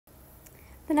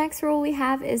The next rule we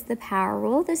have is the power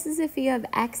rule. This is if you have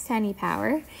x to any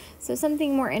power. So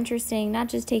something more interesting, not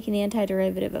just taking the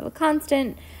antiderivative of a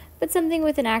constant, but something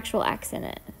with an actual x in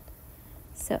it.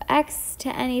 So x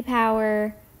to any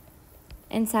power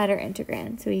inside our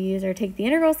integrand. So we use our take the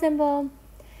integral symbol,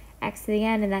 x to the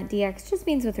n, and that dx just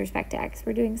means with respect to x.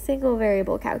 We're doing single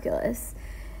variable calculus.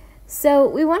 So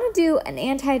we want to do an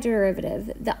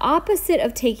antiderivative, the opposite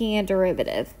of taking a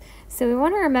derivative. So we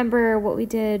want to remember what we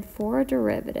did for a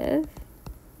derivative.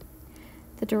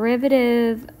 The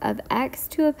derivative of x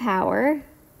to a power.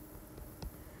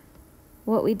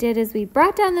 What we did is we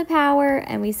brought down the power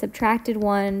and we subtracted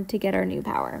 1 to get our new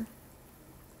power.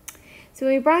 So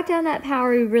when we brought down that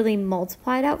power, we really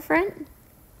multiplied out front.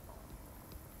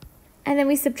 And then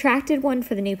we subtracted 1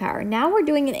 for the new power. Now we're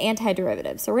doing an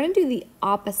antiderivative. So we're going to do the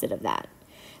opposite of that.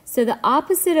 So the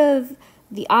opposite of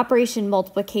the operation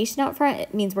multiplication out front,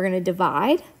 it means we're going to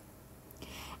divide.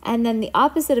 And then the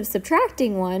opposite of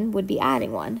subtracting 1 would be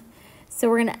adding 1. So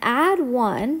we're going to add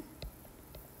 1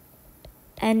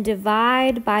 and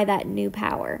divide by that new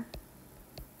power.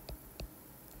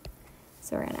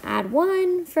 So we're going to add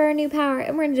 1 for our new power,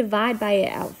 and we're going to divide by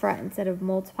it out front instead of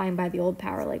multiplying by the old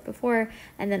power like before.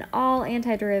 And then all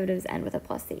antiderivatives end with a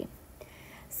plus c.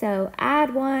 So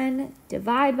add 1,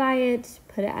 divide by it,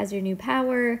 put it as your new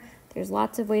power. There's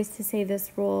lots of ways to say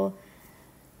this rule.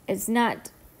 It's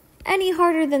not any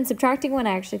harder than subtracting 1.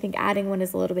 I actually think adding 1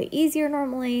 is a little bit easier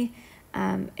normally.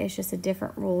 It's just a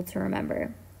different rule to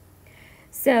remember.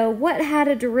 So what had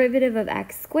a derivative of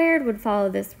x squared would follow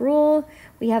this rule.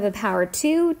 We have a power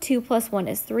 2. 2 plus 1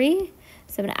 is 3.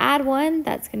 So I'm going to add 1.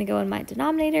 That's going to go in my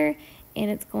denominator,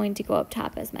 and it's going to go up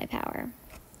top as my power,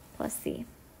 plus c.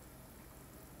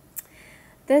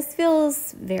 This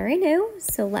feels very new,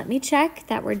 so let me check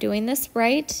that we're doing this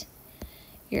right.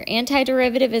 Your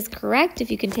antiderivative is correct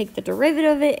if you can take the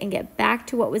derivative of it and get back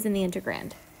to what was in the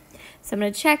integrand. So I'm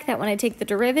going to check that when I take the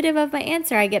derivative of my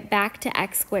answer, I get back to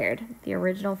x squared, the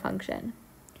original function.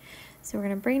 So we're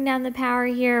going to bring down the power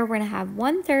here. We're going to have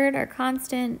 1/3, our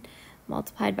constant,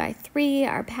 multiplied by 3,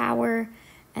 our power,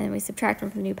 and then we subtract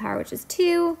 1 from the new power, which is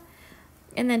 2.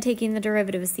 And then taking the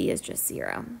derivative of c is just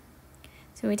 0.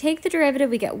 So when we take the derivative,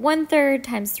 we get 1/3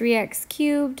 times 3x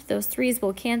cubed. Those 3's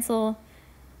will cancel.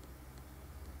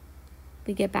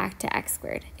 We get back to x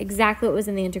squared. Exactly what was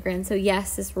in the integrand. So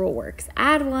yes, this rule works.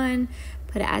 Add 1,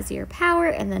 put it as your power,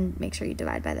 and then make sure you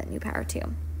divide by that new power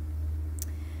too.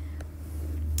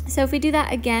 So if we do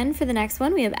that again for the next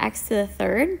one, we have x to the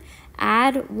 3rd.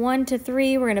 Add 1 to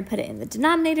 3, we're going to put it in the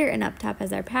denominator and up top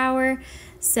as our power.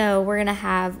 So we're going to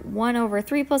have 1 over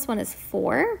 3 plus 1 is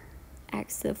 4,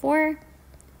 x to the 4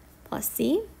 plus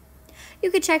c. You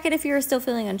could check it if you were still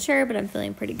feeling unsure, but I'm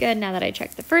feeling pretty good now that I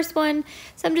checked the first one.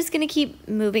 So I'm just going to keep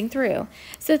moving through.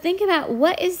 So think about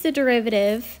what is the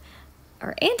derivative,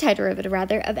 or antiderivative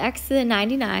rather, of x to the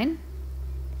 99.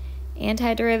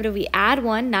 Antiderivative, we add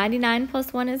 1. 99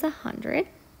 plus 1 is 100.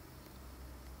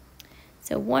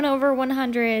 So 1 over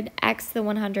 100, x to the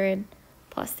 100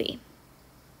 plus c.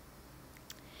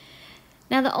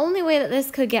 Now the only way that this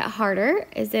could get harder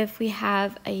is if we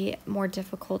have a more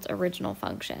difficult original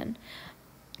function.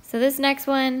 So this next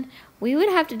one, we would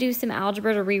have to do some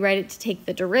algebra to rewrite it to take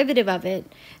the derivative of it.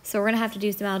 So we're going to have to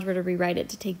do some algebra to rewrite it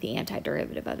to take the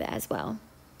antiderivative of it as well.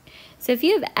 So if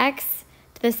you have x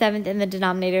to the 7th in the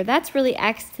denominator, that's really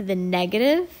x to the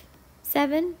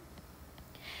 -7.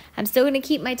 I'm still going to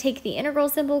keep my take the integral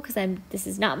symbol because this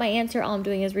is not my answer. All I'm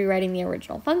doing is rewriting the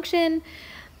original function.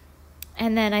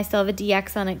 And then I still have a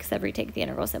dx on it because every take the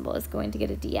integral symbol is going to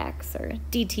get a dx or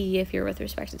dt if you're with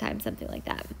respect to time, something like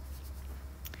that.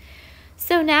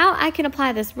 So now I can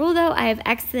apply this rule though. I have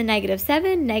x to the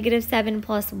 -7. -7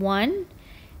 plus 1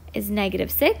 is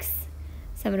 -6.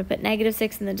 So I'm going to put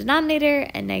 -6 in the denominator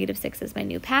and -6 is my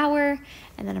new power.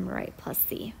 And then I'm going to write plus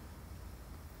c.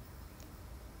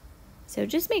 So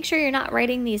just make sure you're not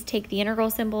writing these take the integral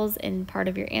symbols in part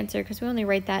of your answer because we only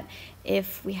write that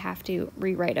if we have to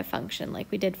rewrite a function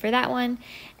like we did for that one.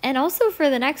 And also for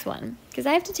the next one, because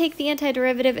I have to take the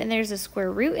antiderivative and there's a square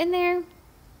root in there.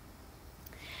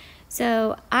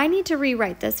 So I need to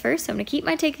rewrite this first. So I'm going to keep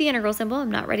my take the integral symbol. I'm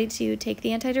not ready to take the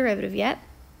antiderivative yet.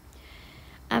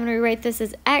 I'm going to rewrite this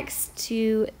as x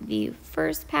to the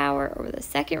first power over the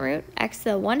second root, x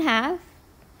to the 1/2.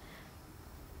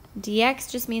 dx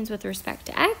just means with respect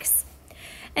to x.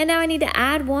 And now I need to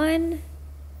add 1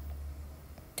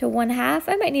 to 1/2.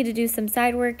 I might need to do some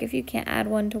side work. If you can't add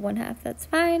 1 to 1/2, that's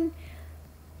fine.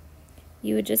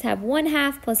 You would just have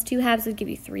 1/2 plus 2/2 would give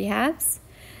you 3/2.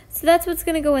 So that's what's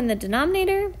going to go in the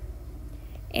denominator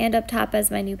and up top as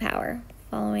my new power,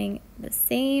 following the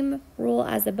same rule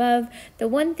as above. The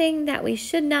one thing that we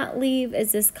should not leave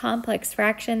is this complex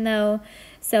fraction though.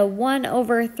 So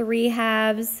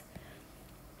 1/3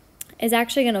 is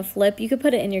actually going to flip. You could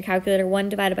put it in your calculator. 1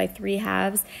 divided by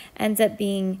 3/2 ends up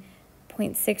being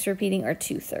 0.6 repeating, or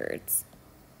 2/3.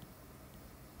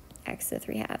 X to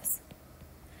 3/2.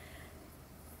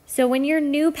 So when your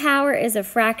new power is a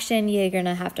fraction, you're going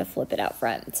to have to flip it out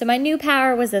front. So my new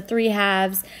power was a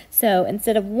 3/2. So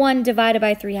instead of 1 divided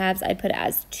by 3/2, I'd put it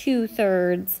as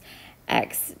 2/3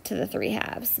 x to the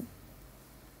 3/2.